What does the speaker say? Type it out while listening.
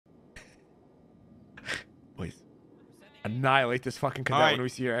annihilate this fucking cadet when we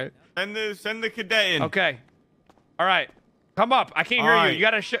see her, right? Send the cadet in. Okay. All right. Come up. I can't hear you. You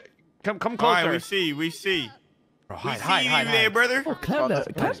gotta come closer. All right, we see. Bro, We see you there, brother. Oh, clap that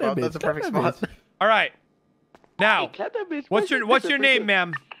bitch. That's a perfect spot. All right. Now, Hey, clap that bitch. what's your name,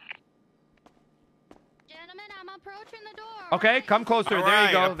 ma'am? Gentlemen, I'm approaching the door. Okay, come closer. All There right,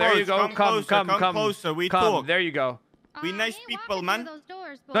 you go. There you go. approach, come closer. We talk. There you go. We nice people, man.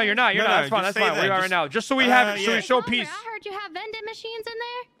 No, you're not. You're not. That's fine. That's fine. We are right now. Just so we have, so we show peace. I heard you have vending machines in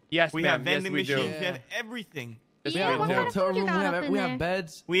there. Yes, We ma'am. have vending Yes, we machines. do. We have everything. We Yeah, have a what kind of hotel food you room. got up in We there? have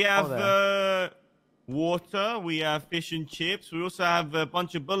beds. We have there. water. We have fish and chips. We also have a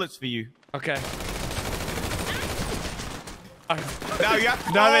bunch of bullets for you. Okay. Now you have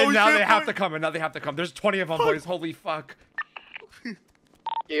to. Now they have to come. And now they have to come. There's 20 of them, boys. Holy fuck. Yeah,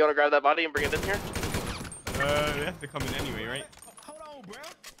 you wanna grab that body and bring it in here? They have to come in anyway, right? Hold on, bro.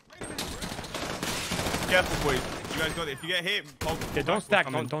 Careful, boys. You guys got it. If you get hit, Yeah, don't stack.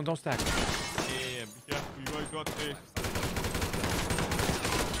 Don't stack. Yeah, be careful. You guys got this.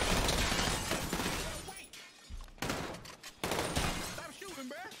 Stop shooting,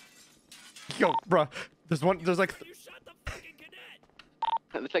 bro. Yo, bro. There's like. You shot the fucking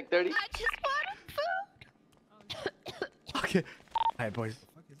cadet. It's like 30. I just wanted food. Okay. All right, boys.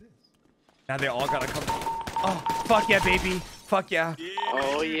 Now they all gotta come. Oh, fuck yeah, baby. Fuck yeah.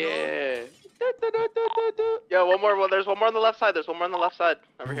 Oh yeah. Yo, one more. Well, there's one more on the left side. There's one more on the left side.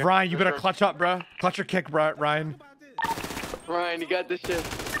 Over here. Ryan, you better This room. clutch up, bro. Clutch your kick, bro. Ryan. Ryan, you got this shit.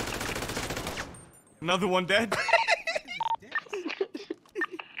 Another one dead.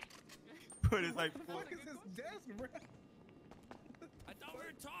 Put it like. What is this desk, bro? I thought we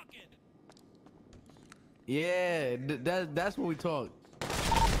were talking. Yeah, that's when we talk.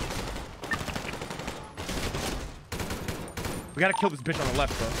 We gotta kill this bitch on the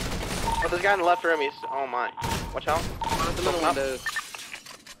left, bro. Oh, there's a guy in the left room. He's. Oh my. Watch out. That's the little one there.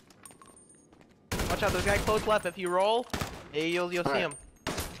 Watch out. There's a guy close left. If you roll, you'll see him.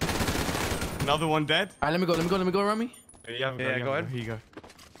 Another one dead. All right, let me go around me. Yeah, go ahead. Here you go. I'm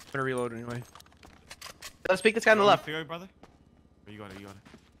gonna reload anyway. Let's pick this guy on the left. Go, brother. Oh, you got it. You got it.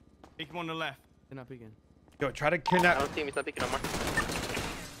 Take him on the left. They're not peeking. Yo, try to I kidnap. don't see him. He's not picking no more.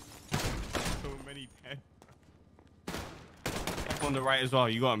 So many dead. On the right as well.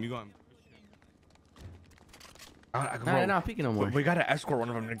 You got him. You got him. Bro, They're not peeking no more. we gotta escort one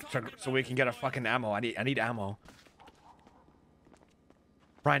of them so we can get a fucking ammo. I need ammo.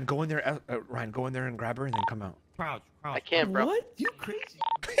 Ryan, go in there. Ryan, go in there and grab her and then come out. Crouch. I can't, bro. What? You crazy?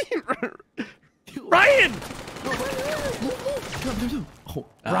 Ryan! Oh,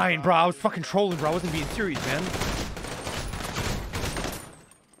 Ryan, bro, I was fucking trolling, bro. I wasn't being serious, man.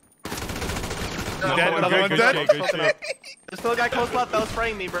 Dead? Another one dead? There's still a guy close left that was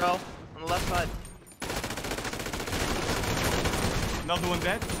spraying me, bro. On the left side. Another one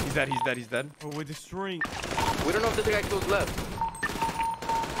dead. He's dead. He's dead. He's dead. Oh, we're destroying. we don't know if this guy goes left.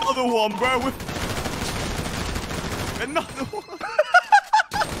 Another one, bro. Another one.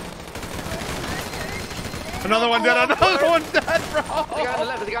 Another one dead. Another one dead, bro. The guy on the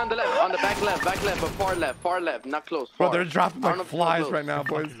left. The guy on the left. On the back left, but far left, not close. Bro, Far. they're dropping I don't like know if it's flies close. right now,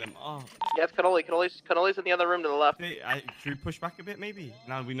 boys. Fucking them up. Yeah, it's Cannoli. Cannoli's in the other room to the left. Hey, should we push back a bit, maybe?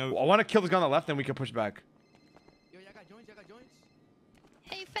 Now we know. I want to kill this guy on the left, then we can push back. Yo, y'all got joints?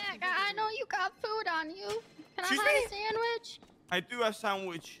 Hey, fat guy, I know you got food on you. Can Excuse I have me? a sandwich? I do have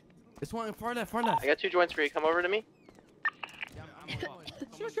sandwich. This one far left. I got 2 joints for you. Come over to me.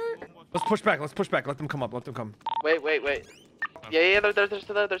 Let's push back. Let's push back. Let them come up. Let them come. Wait. Yeah, they're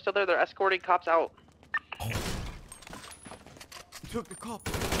still there. They're still there. They're escorting cops out. You took the cop.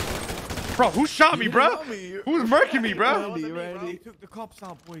 Bro, who shot me, bro? Who's murking me, bro? You took the cops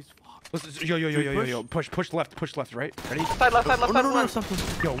out, boys. Fuck. Let's, yo. Push left, right? Ready? Left side, left side, left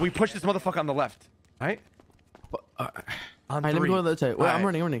side. Yo, we push this motherfucker on the left. All right? On Alright, let me go to the other side. Wait, I'm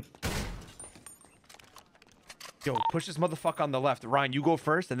Alright. running. Yo, push this motherfucker on the left. Ryan, you go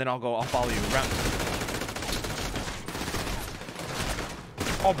first, and then I'll follow you. Round.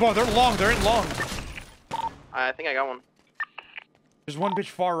 Oh, bro, they're long. They're in long. I think I got one. There's one bitch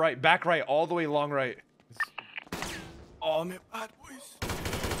far right, back right, all the way long right. Oh, man, bad boys.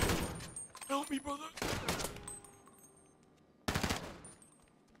 Help me, brother.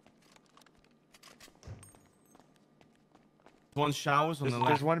 One showers on the left.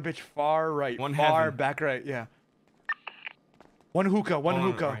 There's one bitch far right, One far heaven. back right, yeah. One hookah, one on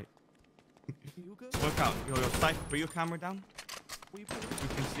the hookah. right. Look out. Yo, Cypher, put your camera down. We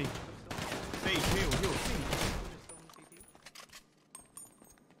can see. Sage, heal,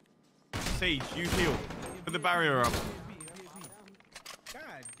 Sage, you heal. Put the barrier up. God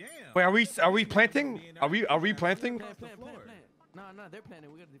Damn. Wait, are we planting? Are we planting? Plant. No, they're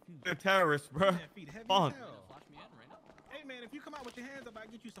planting. We gotta defuse. They're terrorists, bro. On. Hey man, if you come out with your hands up, I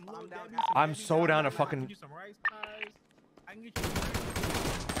can get you some little down. Debbie, some I'm Debbie so down to Downs, fucking- I can get you some rice pies. I can get you.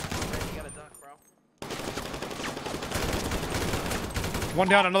 You gotta duck, bro. One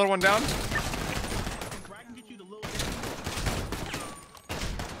down, another one down. I can get you the little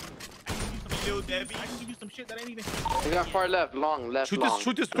Debbie. I can give you some shit that ain't even. We got far left, long, left, long.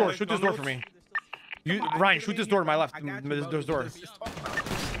 Shoot this door for me. You, Ryan, shoot this door to my left. This door.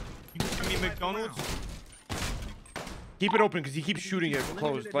 Give me McDonald's. Keep it open because he keeps shooting it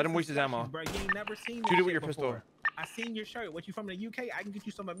closed. Let him waste his ammo. Bro, you ain't never seen Shoot it with shit your pistol. before. I seen your shirt. What you from the UK? I can get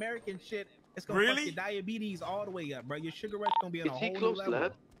you some American shit. It's gonna Really? fuck your diabetes all the way up, bro. Your sugar rush gonna be on a Is whole he new close level.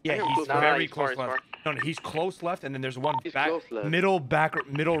 left? Yeah, I he's know very he's close far, left. No, he's close left, and then there's one He's back, close left.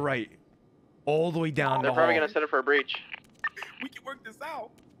 middle right, all the way down They're the probably hall. gonna set it for a breach. We can work this out.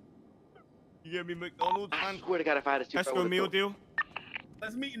 You get me McDonald's, I man. swear to God, if I had a super, I Tesco would've meal killed. deal.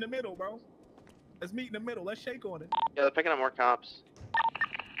 Let's meet in the middle, bro. Let's meet in the middle. Let's shake on it. Yeah, they're picking up more cops.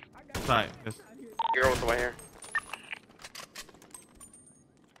 I got Right. Yes. Girl with the white hair.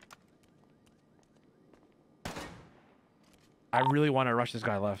 I really want to rush this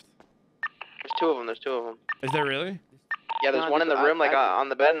guy left. There's two of them. There's two of them. Is there really? Yeah, there's No, one in the I- room, like I- on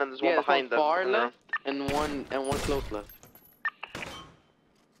the bed, and then there's one Yeah, there's behind one far them. left and one close left.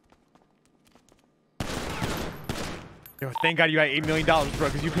 Yo, thank God you got $8 million, bro,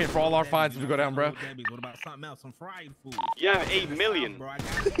 because you paying for all our fines as we go down, bro. What about something else? Some fried food. Yeah, 8 million. Bro, I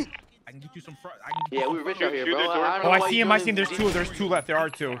can get you some fried. Yeah, we rich out here, Shoot bro. the door. don't Oh, know I why see you him. I doing see him. this. There's two left. There are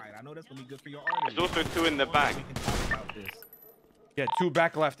two. I know that's gonna be good for your arteries. There's also two in the back. We can talk about this. Yeah, two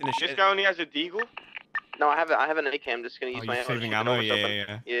back left in the This shit. guy only has a deagle. No, I have an AK. I'm just gonna use Oh, my you're ammo. saving to keep the ammo? doors Yeah,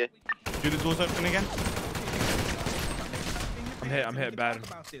 open. yeah. Do the doors open again? I'm hit bad. Talk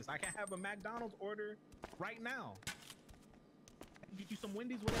about this. I can have a McDonald's order right now. I can get you some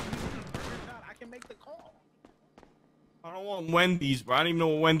Wendy's, whatever you need. Burger shot. I can make the call. I don't want Wendy's, bro. I don't even know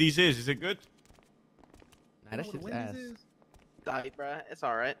what Wendy's is. Is it good? Nah, that You know shit's what ass. Wendy's is? Tight, bruh. It's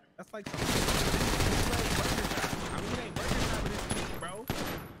all right. That's like some burger shot. I mean, it ain't burger shot, but it's cheap, bro.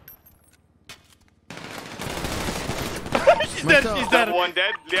 She's dead. She's dead. One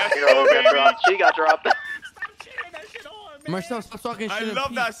dead. Let's Yo, go, got dropped. baby. She got dropped. Stop cheering that shit on, man. Marcel, stop talking shit. I and love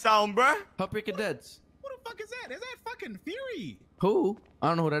peace. that sound, bro. Help your cadets. Who the fuck is that? Is that fucking Fury? Who? I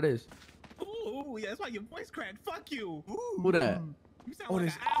don't know who that is. Ooh, yeah, that's why your voice cracked. Fuck you. Ooh. Who that? You sound like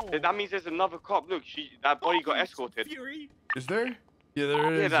an owl. That means there's another cop. Look, that body got Fuck you, escorted. Fury. Is there? Yeah, there Yeah,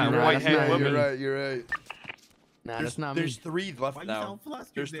 is. that You're Nah, right. that's not You're me. right. You're right. Nah, There's, that's not there's me. three Why left you now. sound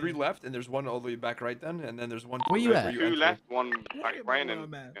flustered There's then? three left, and there's one all the way back right then, and then there's one. Where you right at? you Two enter. left, one Worry back about right, where and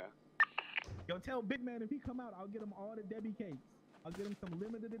I'm at. yeah. Yo, tell Big Man if he come out, I'll get him all the Debbie cakes. I'll get him some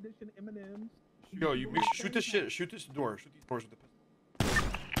limited edition M&Ms. Yo, you make sure, shoot this shit. Shoot this door. Shoot these doors with the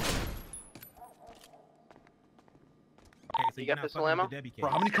pistol. Okay, so You you're got not pistol fucking with ammo? the Debbie cakes. Bro,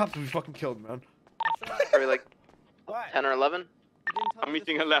 how many cops have we fucking killed, man? Probably like What? 10 or 11. I'm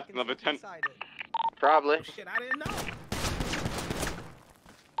eating a left, another 10. Probably. Shit, I didn't know.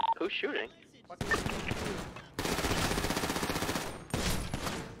 Who's shooting?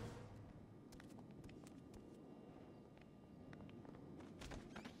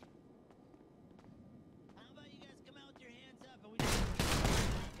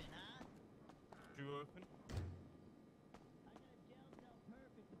 Two open.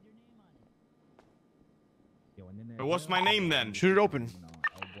 Yo, and then But what's my name then? Shoot it open.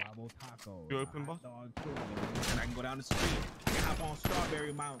 El Guavo Taco. You open, boss? Hot dog chili. And I can go down the street. I can hop on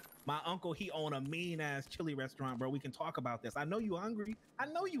Strawberry. My uncle, he own a mean-ass chili restaurant, bro. We can talk about this. I know you hungry. I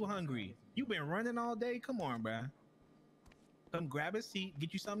know you hungry. You been running all day. Come on, bro. Come grab a seat.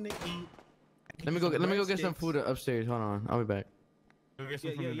 Get you something to eat. Let me go get some food upstairs. Hold on, I'll be back. Go get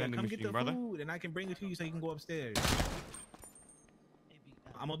some from the vending Come get machine, the brother. food, and I can bring it to you so you can go upstairs.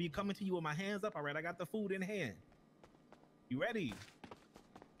 I'm gonna be coming to you with my hands up. All right, I got the food in hand. You ready?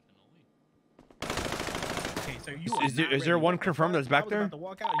 Okay, so you Is there one confirmed that's back there?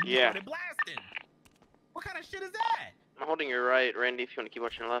 Yeah. Blasting. What kind of shit is that? I'm holding your right, Randy, if you want to keep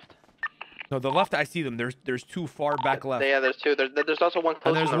watching your left. No, the left I see them. There's two far back left. Yeah, there's two. There's also one close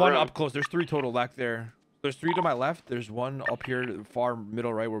And there's in the one room. up close. There's three total back there. There's three to my left. There's one up here, far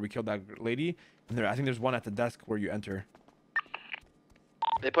middle right, where we killed that lady. And I think there's one at the desk where you enter.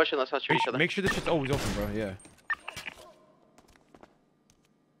 They push and let's not shoot each other. Make sure this shit's always open, bro. Yeah.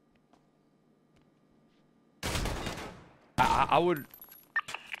 I would.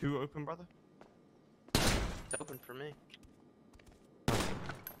 Two open, brother. It's open for me.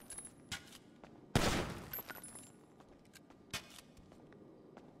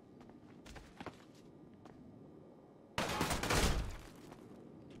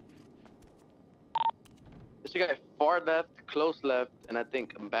 There's a guy far left, close left, and I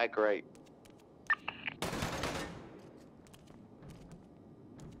think back right.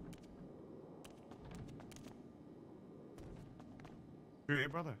 Shoot your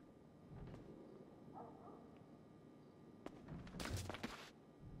brother.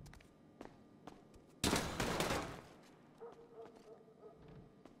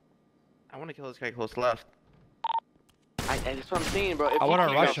 I want to kill this guy close left. That's what I'm saying, bro. If I he wanna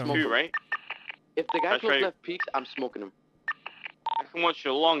peeks, rush I'll him. smoke Two, right? If the guy That's close right. left peeks, I'm smoking him. I can watch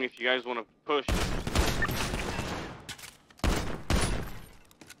you long if you guys want to push.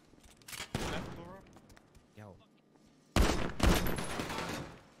 Yo,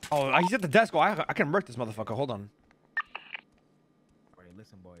 Oh, he's at the desk. Oh, I can murk this motherfucker. Hold on. alright,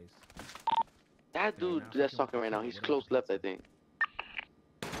 listen, boys. That dude that's talking right now, he's close left, I think.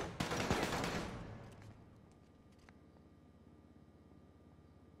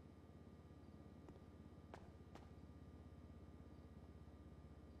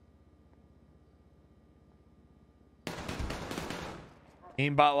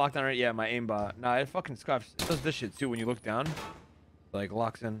 Aimbot locked on right? Yeah, my aimbot. Nah, it fucking scuffs. It does this shit too when you look down. Like,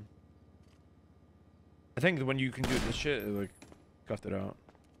 locks in. I think when you can do this shit, it like scuffed it out.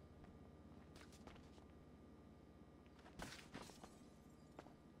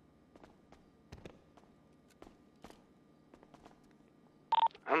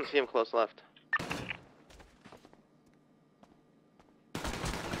 I don't see him close left.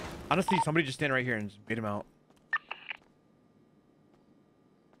 Honestly, somebody just stand right here and just beat him out.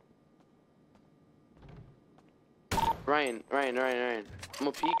 Ryan. I'm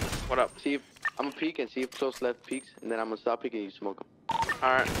gonna peek. What up? See if I'm gonna peek and see if close left peeks, and then I'm gonna stop peeking and you smoke him.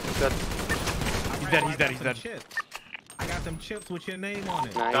 Alright, good. He's dead. Chips. I got some chips with your name on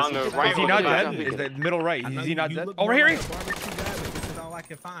it. Nice. Down the He's right Is he or not the dead? left? Is the middle right? I know Is he not you dead? look Oh, more right here. like a barbecue guy, but this is all I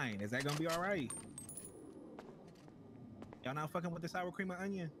can find. Is that gonna be all right? Y'all not fucking with the sour cream and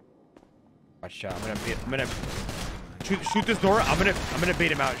onion? Watch out. I'm gonna shoot this door. I'm gonna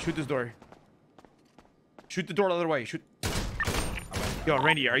bait him out. Shoot this door. Shoot the door the other way. Shoot. Yo,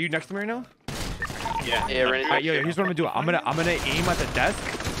 Randy, are you next to me right now? Yeah. Yeah, Randy. Alright, yo, here's what I'm gonna do. I'm gonna aim at the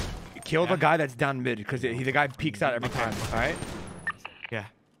desk. Kill the guy that's down mid, because the guy peeks out every time. All right. Yeah.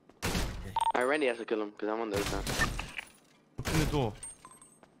 Alright, Randy has to kill him because I'm on the other side. Open the door.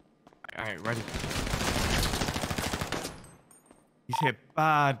 Alright, ready. He's hit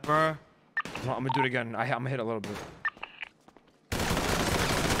bad, bro. No, I'm gonna do it again. I'm gonna hit a little bit.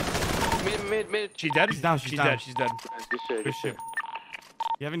 Mid. She's dead. She's down, she's down. She's dead. Nice, good shit. Good shit.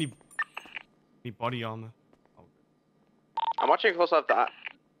 You have any body armor? I'm watching close left.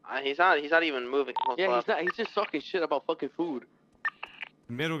 He's not even moving close Yeah, left. he's just talking shit about fucking food.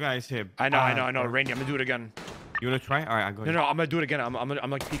 The middle guy is hit. I know. bro. Randy, I'm gonna do it again. You wanna try? Alright, I'll go. No, I'm gonna do it again. I'm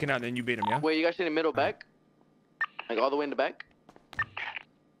like peeking out, and then you bait him, yeah? Wait, you guys sitting middle back? Like all the way in the back?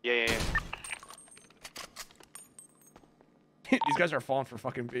 Yeah. These guys are falling for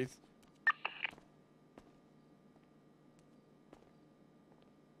fucking baits.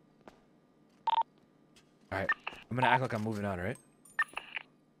 Alright. I'm gonna act like I'm moving out, alright?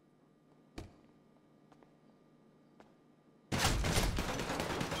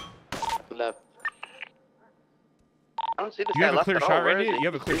 Left. I don't see this You guy have a left clear at all. shot, Where Randy? is he? You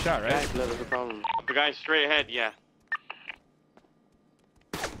have a clear shot, right? Back left, that's the problem. The guy straight ahead, yeah.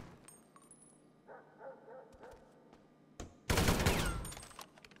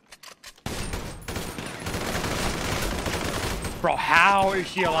 Bro, how is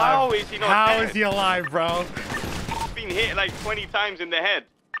she alive? How is he not How dead? is he alive, bro? He's been hit like 20 times in the head.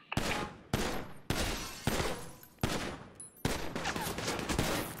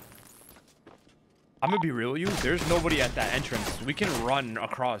 I'm gonna be real with you. There's nobody at that entrance. We can run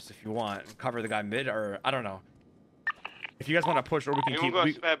across if you want and cover the guy mid, or I don't know. If you guys want to push, or we can Anyone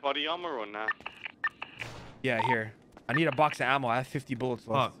keep. got spare body armor or nah? Yeah, here. I need a box of ammo. I have 50 bullets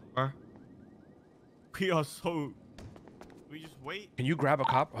left. Fuck, bro. We are so. We just wait. Can you grab a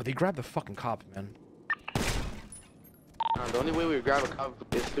cop? Oh, they grabbed the fucking cop, man. The only way we grab a cop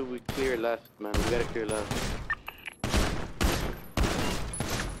is to we clear left, man. We gotta clear left.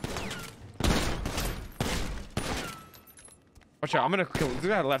 Watch out. I'm gonna kill this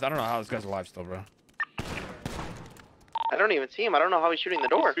guy left. I don't know how this guy's alive still, bro. I don't even see him. I don't know how he's shooting the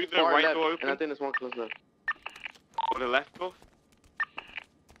door. Shoot the Far right left, door and I open. think there's one close left. Or the left door.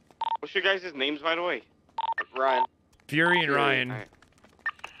 What's your guys' names, by the way? Ryan. Fury and Fury, Ryan. Alright.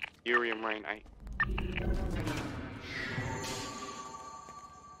 Fury and Ryan. Alright.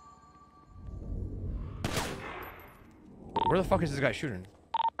 Where the fuck is this guy shooting?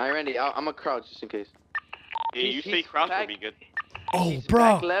 Alright, Randy, I'm a crouch just in case. Yeah, you He's stay crouch would back- be good. Oh, He's bro.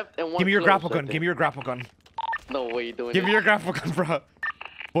 back left and one Give me your close, grapple I gun. think. Give me your grapple gun. No way you doing Give it. me your grapple gun, bro.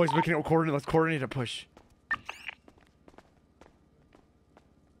 Boys, we can coordinate. Let's coordinate a push.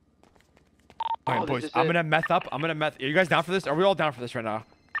 All right, boys. I'm gonna meth up. I'm gonna meth. Are you guys down for this? Are we all down for this right now?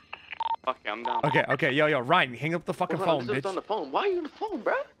 Okay, I'm down. Okay. Yo, Ryan, hang up the fucking phone, bitch. On the phone. Why are you on the phone,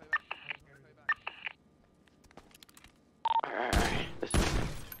 bro? Alright.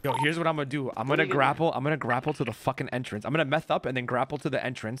 Yo, here's what I'm gonna do. I'm gonna grapple to the fucking entrance. I'm gonna meth up and then grapple to the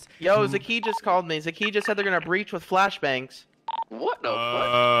entrance. Yo, Zaki just called me. Zaki just said they're gonna breach with flashbangs. What the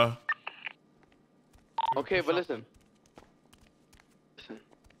fuck? Okay, but listen.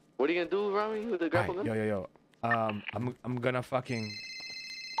 What are you gonna do, Rami, with the grapple gun? Yo. I'm gonna fucking.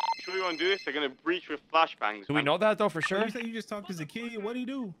 Sure you want to do this? They're gonna breach with flashbangs. Do we know that though for sure? You say you just talked to Zaki? What do you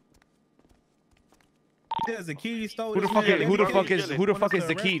do? Yeah, Zaki stole. Who the fuck is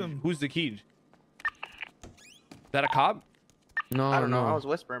the key? Who's the key? Is that a cop? No, I don't know. I was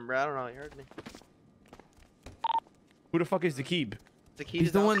whispering, bro. I don't know. You heard me. Who the fuck is the key?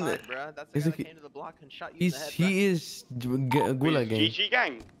 He's the one that, bro. That's the guy that came to the block and shot you in the head, bro. He is Gulag gang. GG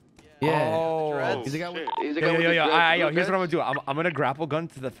gang. Yeah. Oh. He's the guy with. Yo, here's what I'm gonna do. I'm gonna grapple gun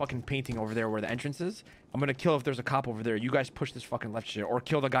to the fucking painting over there where the entrance is. I'm gonna kill if there's a cop over there. You guys push this fucking left shit or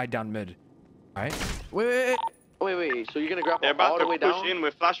kill the guy down mid. All right? Wait. So you're gonna grapple They're about all the to way push down? in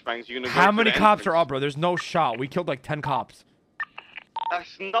with flashbangs. You're gonna. How many cops are up, bro? There's no shot. We killed like 10 cops.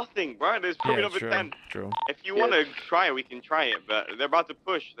 That's nothing, bro. There's probably over 10. True. If you want to try it, we can try it. But they're about to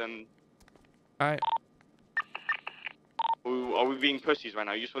push, then. All right. Are we being pussies right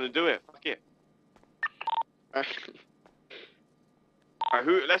now? You just want to do it? Fuck it.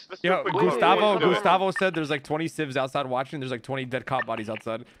 Alright, let's do Yo, a quick Gustavo said there's like 20 civs outside watching. There's like 20 dead cop bodies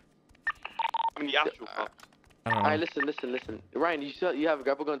outside. I mean, the actual cops. I don't know. Alright, listen. Ryan, you have a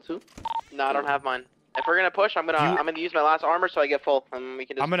grapple gun too? No, I don't have mine. If we're gonna push, I'm gonna use my last armor so I get full, and we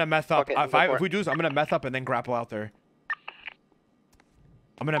can just. I'm gonna meth up. If we do this, I'm gonna meth up and then grapple out there.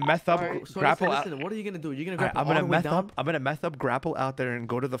 I'm gonna meth up, grapple out. Listen, what are you gonna do? You're gonna grapple I'm gonna all the way meth down? up. I'm gonna meth up, grapple out there, and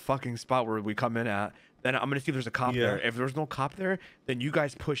go to the fucking spot where we come in at. Then I'm gonna see if there's a cop there. If there's no cop there, then you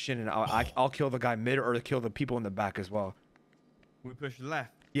guys push in, and I'll kill the guy mid or kill the people in the back as well. We push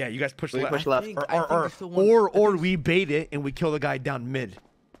left. Yeah, you guys push left. Push left. Or we bait it and we kill the guy down mid.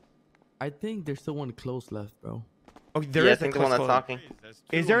 I think there's still one close left, bro. Oh, there I is think a the one close that's close. talking.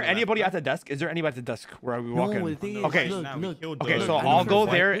 Is there anybody at the desk? Is there anybody at the desk where we walk in? The thing is, Okay. Okay, so I'll go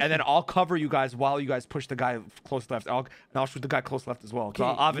there and then I'll cover you guys while you guys push the guy close left. I'll shoot the guy close left as well. So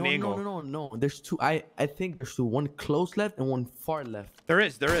I'll have an angle. No. There's two. I think there's two. One close left and one far left. There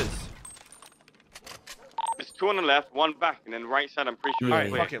is. There's two on the left, one back, and then right side. I'm pretty sure. All right,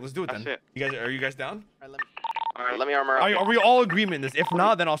 fuck it. Let's do it then. That's it. Are you guys down? Alright, let me armor up. Are we all agreement in this? If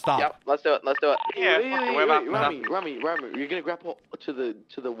not, then I'll stop. Yep, let's do it. Yeah, Rami, you're gonna grapple to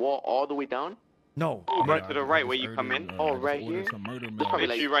the wall all the way down? No. Right to the right where you come in. Oh, right here? There's probably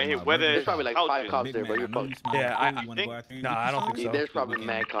like right here. Where There's probably like 5 cops there, bro. You're fucked. Yeah, I don't think so. There's probably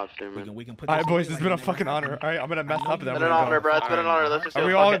mad cops there, man. Alright, boys, it's been a fucking honor. Alright, I'm gonna mess up. It's been an honor, bro. It's been an honor. Let's just do it. Are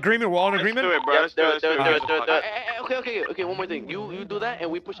we all in agreement? We're all in agreement? Let's do it, bro. Let's do it. Okay, one more thing. You do that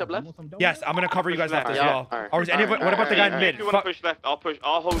and we push up left? Yes, I'm gonna cover you guys left as well. Alright. Or is anybody? What about the guy in mid? If you want to push left, I'll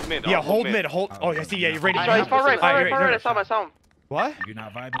hold mid. Yeah, hold mid. Hold. Oh, I see. Yeah, you're ready. Sorry, far right. I saw him. What? You're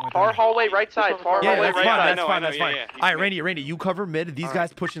not vibing with Far hallway, right side. Far Yeah, hallway, that's right fine. side. That's fine. All right, Randy, you cover mid. These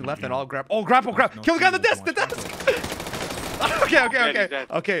guys pushing left, and I'll grab. Oh, grapple! Kill the guy on the desk.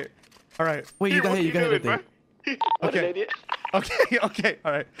 Okay. All right. Wait, you got hit. Okay.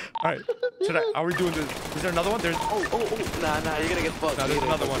 All right. Are we doing this? Is there another one? There's. Nah, you're gonna get fucked. No, there's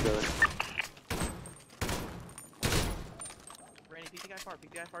another one. Randy, pick the guy far.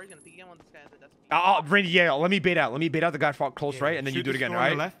 He's gonna pick again when this guy at the desk. Randy, yeah. Let me bait out. The guy close right, and then you do it again. All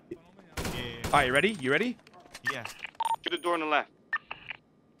right. Left. All right, you ready? Yeah. Shoot the door on the left.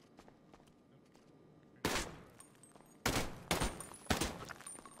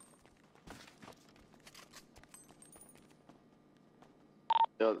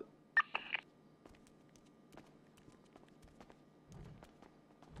 Yo.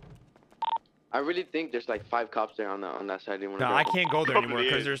 I really think there's like 5 cops there on that side. No, I can't go there anymore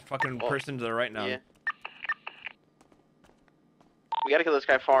because there's fucking person to the right now. Yeah. We gotta kill this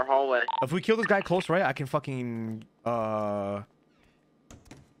guy far hallway. If we kill this guy close right, I can fucking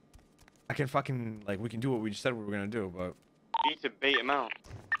like we can do what we just said we were gonna do, but You need to bait him out.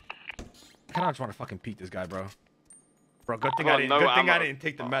 I kind of just want to fucking peek this guy, bro. Bro, good thing I didn't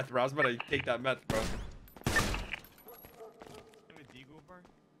take the meth, bro. I was about to take that meth, bro.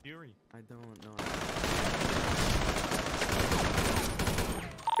 I don't know.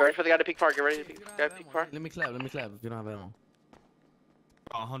 You ready for the guy to peek far? Get ready to peek far. Let me clap if you don't have ammo.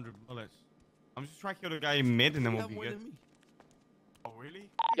 About 100 bullets. I'm just trying to kill the guy in mid and then we'll be good. Oh, really?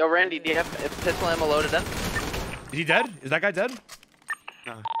 Yo, Randy, do you have pistol ammo loaded up? Is he dead? Is that guy dead?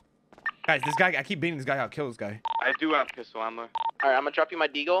 No. Guys, this guy, I keep beating this guy out. Kill this guy. I do have pistol ammo. Alright, I'm gonna drop you my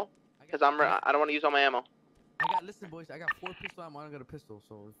deagle. Because I don't want to use all my ammo. Listen, boys, I got 4 pistol ammo. I don't got a pistol,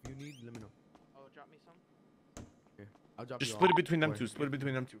 so if you need, let me know. Oh, drop me some. Here, I'll drop Just you split all. it between them 4. two. Split it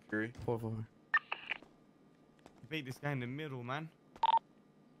between them two, Fury. 4. Bait this guy in the middle, man.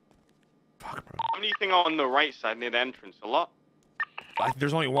 Fuck, bro. How many thing on the right side near the entrance? A lot?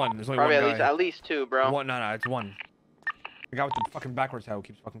 There's only one. There's only Probably one guy. at least 2, bro. One, no, it's one. The guy with the fucking backwards hat who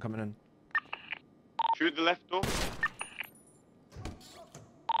keeps fucking coming in. Shoot the left door.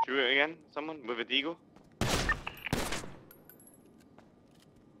 Shoot it again, someone with a deagle.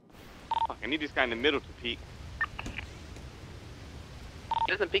 Fuck, I need this guy in the middle to peek.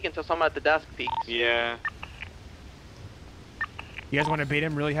 He doesn't peek until someone at the desk peeks. Yeah. You guys want to bait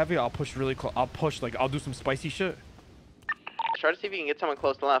him really heavy? I'll push really close. I'll push, like, I'll do some spicy shit. Try to see if you can get someone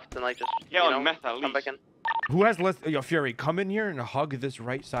close to left and, like, just, Yeah, you on know, meth at come least. back in. Who has less? Yo, Fury, come in here and hug this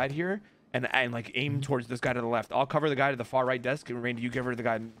right side here. And like aim towards this guy to the left. I'll cover the guy to the far right desk, and Randy, you give her the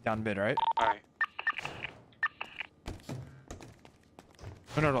guy down mid, all right? Alright.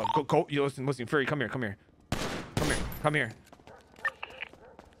 No. Go. You listen, Fury, come here. Come here.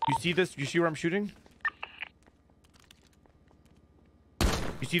 You see this? You see where I'm shooting?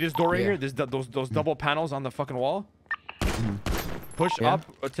 You see this door right here? This those double panels on the fucking wall? Push up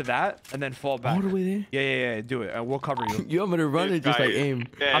to that and then fall back. All the way there? Yeah. Do it. We'll cover you. You want me to run or just like aim?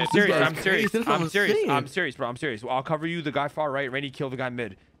 Yeah, I'm serious. guy's I'm serious. crazy. That's what I'm I'm serious. saying. I'm serious, bro. I'm serious. Well, I'll cover you, the guy far right. Randy, kill the guy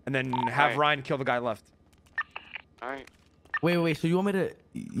mid, and then have Alright. Ryan kill the guy left. Alright. Wait. So you want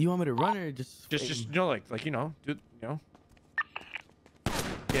me to run or just? Just you know, like you know, dude, you know.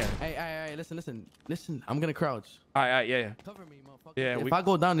 Yeah. Hey, listen. I'm gonna crouch. All right, yeah. Cover me, motherfucker. Yeah, If we- I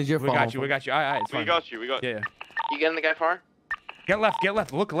go down, it's your We fault. got you. All right, it's We fine. got you. Yeah. You getting the guy far? Get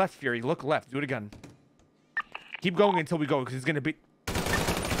left. Look left, Fury. Look left. Do it again. Keep going until we go, because it's gonna be.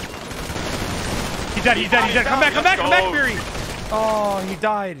 He's dead. Come back, Fury. Oh, he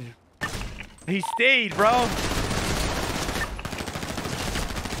died. He stayed, bro.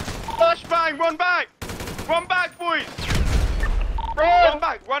 Flashbang! Run back! Run back, boys! Run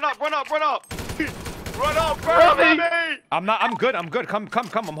back! Run up! Run up, bro! I'm good. Come.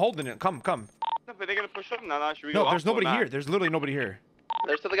 I'm holding it. Come. No, but they're gonna push up now. Should we No, go there's up or nobody not? here. There's literally nobody here.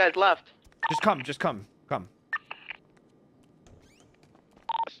 There's still the guys left. Just come.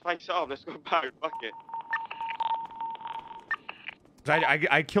 Let's spice it up. Let's go back. Fuck it.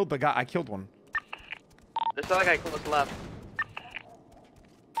 I killed the guy. I killed one. There's still a guy close left.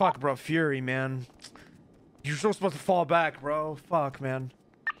 Fuck, bro. Fury, man. You're still supposed to fall back, bro. Fuck, man.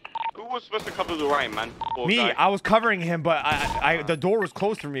 Who was supposed to cover the right, man? Poor Me, guy. I was covering him, but the door was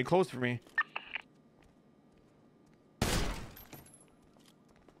closed for me.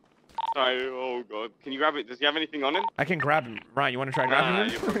 Sorry, oh god. Can you grab it? Does he have anything on him? I can grab him. Ryan, you want to try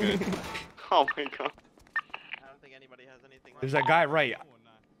grabbing you're him? good. Oh my god. I don't think anybody has anything. There's that guy right.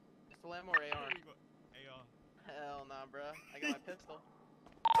 Pistol ammo or AR? Hell nah, bro. I got my pistol.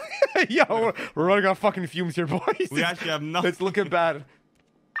 Yo, we're running on fucking fumes here, boys. We actually have nothing. It's looking bad.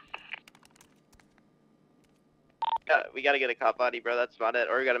 We gotta get a cop body, bro. That's about it.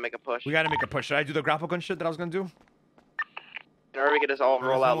 Or we gotta make a push. We gotta make a push. Should I do the grapple gun shit that I was gonna do? Or we could just all There's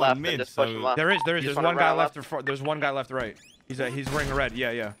roll out someone left mid, and just push so- them left. There is. You There's just wanna one guy round left. left? There's one guy left right. He's wearing red.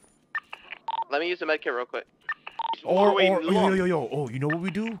 Yeah. Let me use the medkit real quick. Or way yo. long. Oh, you know what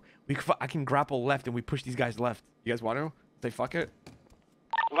we do? I can grapple left and we push these guys left. You guys want to? Say fuck it.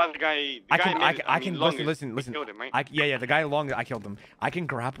 What about the guy? I can listen. listen. We killed him, right? Yeah, the guy long. I killed him. I can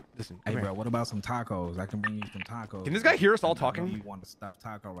grapple. Listen. Hey, come bro, here. what about some tacos? I can bring you some tacos. Can this guy hear us all I know talking? You want to stop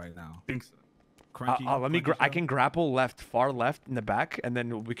taco right now? think so. Crunchy. I can grapple far left in the back, and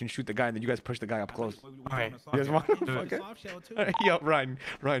then we can shoot the guy, and then you guys push the guy up close. Alright. You guys want? Fuck Fuck it. soft shell too. Yo, Ryan,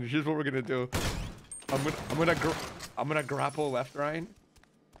 here's what we're gonna do. I'm gonna grapple left, Ryan.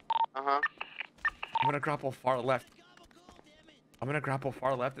 Uh-huh. I'm gonna grapple far left.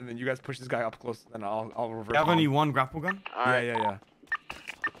 And then you guys push this guy up close, and I'll reverse. You have him. only one grapple gun? Alright. Yeah.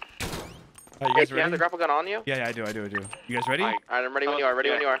 Are you Hey, guys do you have ready? the grapple gun on you? Yeah, I do. You guys ready? Alright. Alright, I'm ready when you are. Ready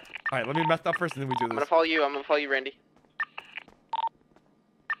when you are. All right, let me mess up first, and then we do I'm gonna this. follow you. Randy.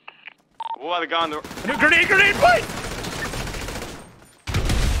 What about the guy on the? Grenade, please!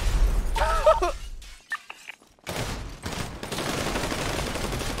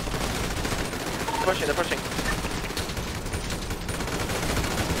 They're pushing.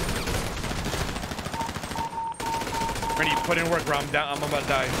 Ready, put in work, bro. I'm about to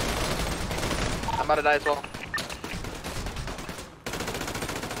die. I'm about to die as well.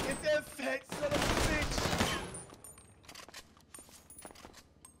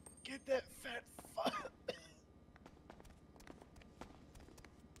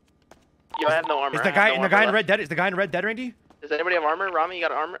 Yo, I have no armor. Is the guy in red dead? Is the guy in red dead, Randy? Does anybody have armor? Rami, you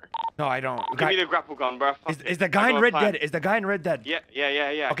got armor? No, I don't. Give me the grapple gun, bro. Is the guy in red dead? Is the guy in red dead? Yeah.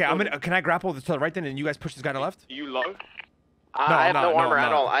 Okay, I'm gonna. Can I grapple to the right then, and you guys push this guy to left? You low? I have no armor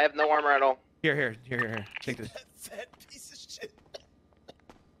at all. I have no armor at all. Here. Take this. Fat piece of shit.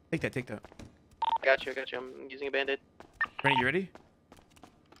 Take that. I got you. I'm using a band-aid. Randy, you ready?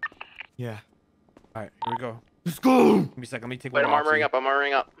 Yeah. All right, here we go. Let's go. Give me a second. Let me take. Wait, I'm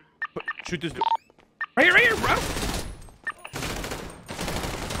armoring up. Shoot this dude. Right here, bro.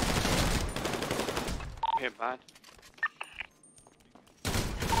 Okay, bad.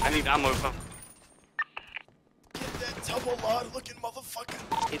 I need ammo, bro. Get that double lord looking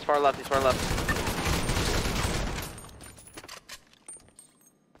motherfucker. He's far left.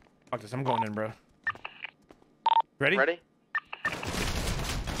 Fuck this. I'm going in, bro. Ready?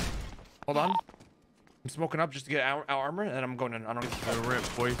 Hold on. I'm smoking up just to get our armor, and then I'm going in. I don't need to rip,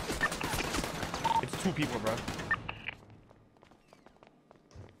 boys. It's 2 people, bro.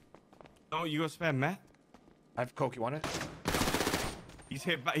 No, you gonna spam meth? I have coke. You want it? He's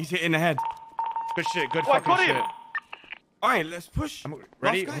hit in the head. Good shit. Good Oh, fucking shit. All right, let's push.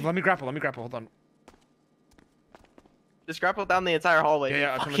 Ready? Let me grapple. Hold on. Just grapple down the entire hallway.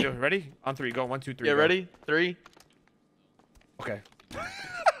 Yeah, that's what I'm gonna do. Ready? On 3. Go. 1, 2, 3. Yeah, go. ready? 3. Okay.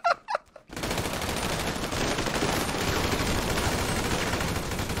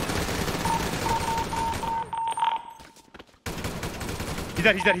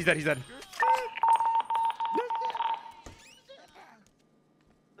 He's dead.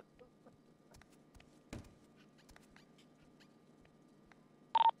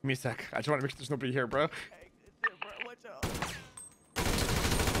 Give me a sec. I just want to make sure there's nobody here, bro. Watch out.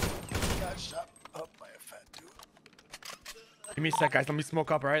 Got shot up by a fat dude. Give me a sec, guys. Let me smoke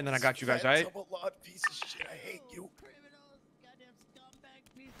up, alright? And then I got you guys, alright? Double lord piece of shit. I hate you.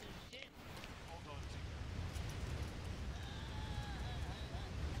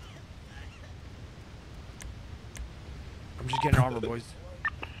 I'm just getting armor, boys.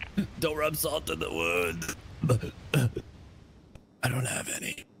 Don't rub salt in the wound. I don't have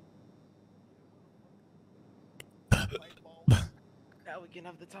any. Now we can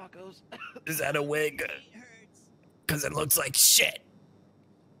have the tacos. Is that a wig? Because it looks like shit.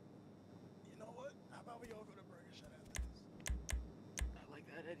 You know what? How about we all go to Burger Shot after this? I like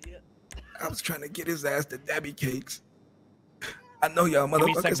that idea. I was trying to get his ass to Debbie Cakes. I know y'all Give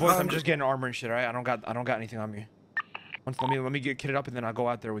me a sec, motherfuckers boys. I'm hungry. just getting armor and shit, alright? I don't got anything on me. Let me get kitted up and then I'll go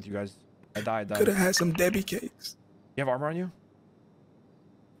out there with you guys. I die. Could have had some Debbie Cakes. You have armor on you?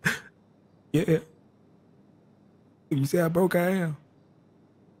 Yeah. You see how broke I am?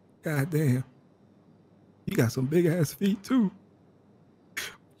 God damn. You got some big ass feet too.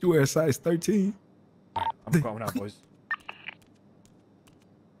 You wear a size 13. Alright, I'm going out, boys.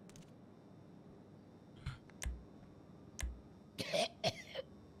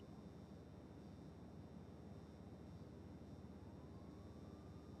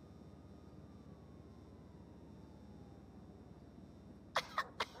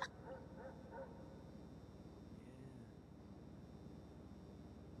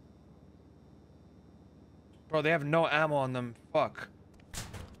 Bro, they have no ammo on them. Fuck.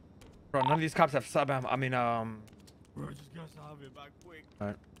 Bro, none of these cops have sub ammo. I mean, Bro, just get us out of it back quick.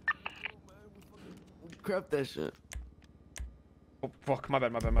 Alright. Crap that shit. Oh, fuck. My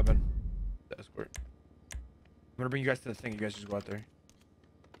bad. The escort. I'm gonna bring you guys to the thing. You guys just go out there. Is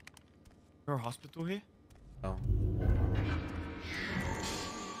there a hospital here? Oh.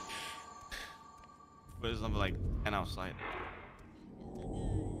 There's number like 10 outside.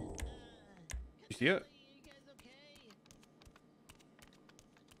 You see it?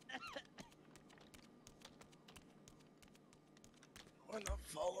 Wanna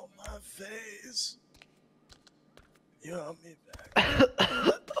follow my face? You want me back?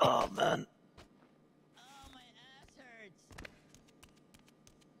 Oh man. Oh, my ass hurts.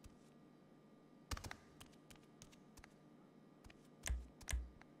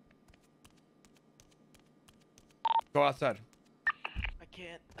 Go outside. I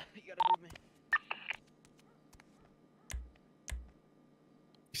can't. You gotta move me.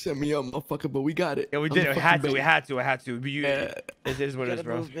 You set me up, motherfucker, but we got it. Yeah, we I'm did. the We had fucking to. We had to. But you, Yeah. it is what it is, Gotta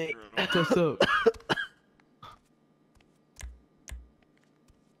bro. move me. bait. What's up?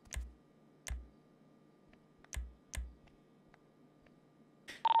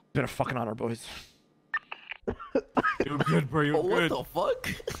 It's been a fucking honor, boys. You're good, bro. You're Oh, what good. the fuck?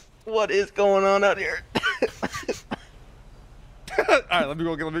 What is going on out here? All right, let me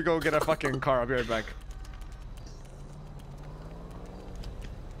go get a fucking car. I'll be right back.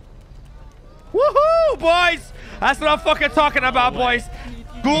 Woohoo, boys! That's what I'm fucking talking about, boys.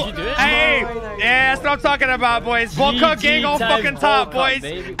 Cool. Hey, yeah, that's what I'm talking about, boys. Bull Cut gang on fucking top, boys.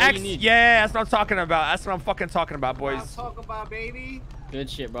 Yeah, that's what I'm talking about. That's what I'm fucking talking about, boys. Talk about, baby. Good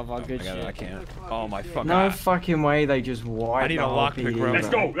shit, brother. Good shit. I can't. Oh my fucking. No fucking way they just wiped. I need a lockpick, bro. Let's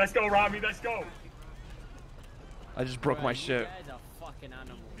go. Let's go, Robbie. Let's go. I just broke my shit. You guys are fucking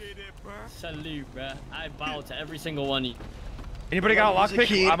animals. Salute, bro. I bow to every single one of you. Anybody got a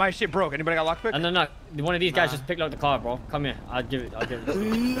lockpick? My shit broke. Anybody got a lockpick? No. One of these guys just picked up the car, bro. Come here. I'll give it.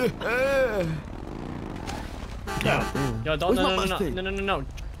 Yo, don't. No.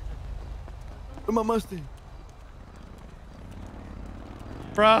 Where's my Mustang?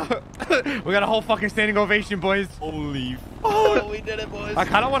 Bro, we got a whole fucking standing ovation, boys. Holy Oh, we did it, boys. I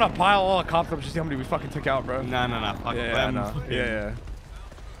kind of want to pile all the cops up just to see how many we fucking took out, bro. Nah. Fuck Yeah.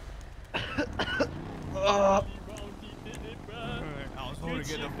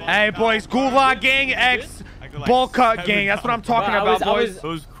 Hey, boys, Gulag Gang X Bull Cut Gang. That's what I'm talking about, boys. It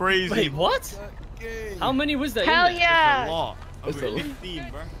was crazy. Wait, what? How many was there? Hell yeah. Over 15,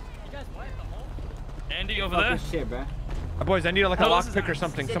 bro. You guys wiped the whole? Andy over there. Shit, bro. Boys, I need like a lockpick or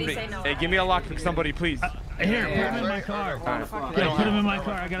something. Somebody, hey, give me a lockpick, somebody, please. Here, put him in my car. Yeah, put him in my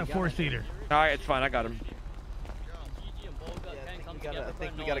car. I got a 4-seater. All right, it's fine. I got him. I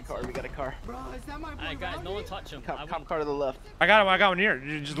think we got a car. We got a car. Bro, is that my boy? Alright, guys, no one touch him. Cop car to the left. I got him. I got one here.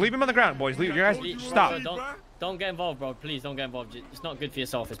 Just leave him on the ground, boys. Leave. You guys, stop. Don't get involved, bro. Please don't get involved. It's not good for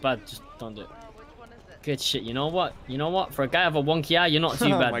yourself. It's bad. Just don't do it. Good shit. You know what? For a guy with a wonky eye, you're not too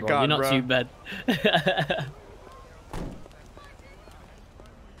bad, bro. You're not too bad.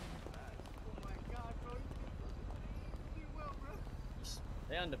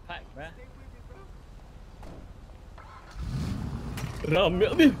 Stay on the pack, bro. I'm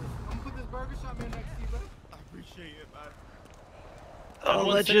gonna put this burger shop man next to you, bro. I appreciate it, man. Oh,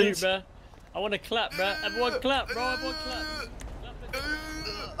 legends. Salute, bro. I want to clap, bro. Everyone clap, bro. Everyone clap.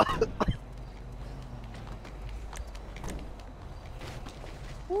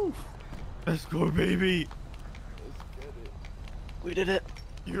 Let's go, baby. We did it.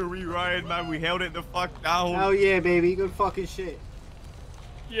 You're re-riding, man. We held it the fuck down. Hell yeah, baby. Good fucking shit.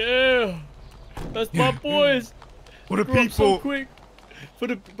 Yeah. That's my boys. For the Grew up people. so quick.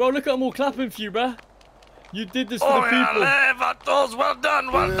 Bro, look at them all clapping for you, bro. You did this for the people. Vatos, well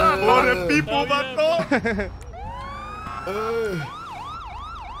done. For the people, Vatos.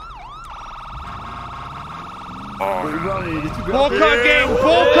 Bull Cut Gang,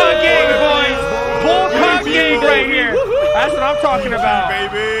 boys. Bull Cut Gang right here. That's what I'm talking about,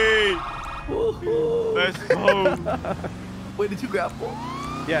 Baby. Let's go. Wait, did you grapple?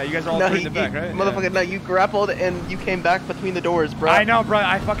 Yeah, you guys are all three in the back, right? Motherfucker, no, you grappled and you came back between the doors, bro. I know, bro.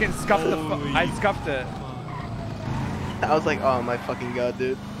 I fucking scuffed I scuffed it. I was like, oh my fucking god,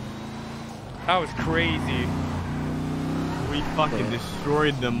 dude. That was crazy. We fucking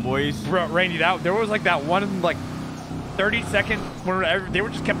destroyed them, boys. Bro, Randy, there was like that one like 30 seconds where they were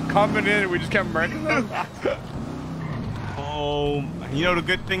just kept coming in and we just kept murking them. Oh, you know the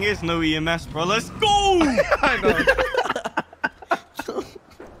good thing is no EMS, bro. Let's go. I know.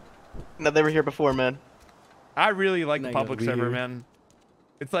 No, they were here before, man. I really like the public server, man.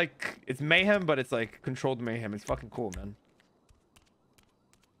 It's like, it's mayhem, but it's like controlled mayhem. It's fucking cool, man.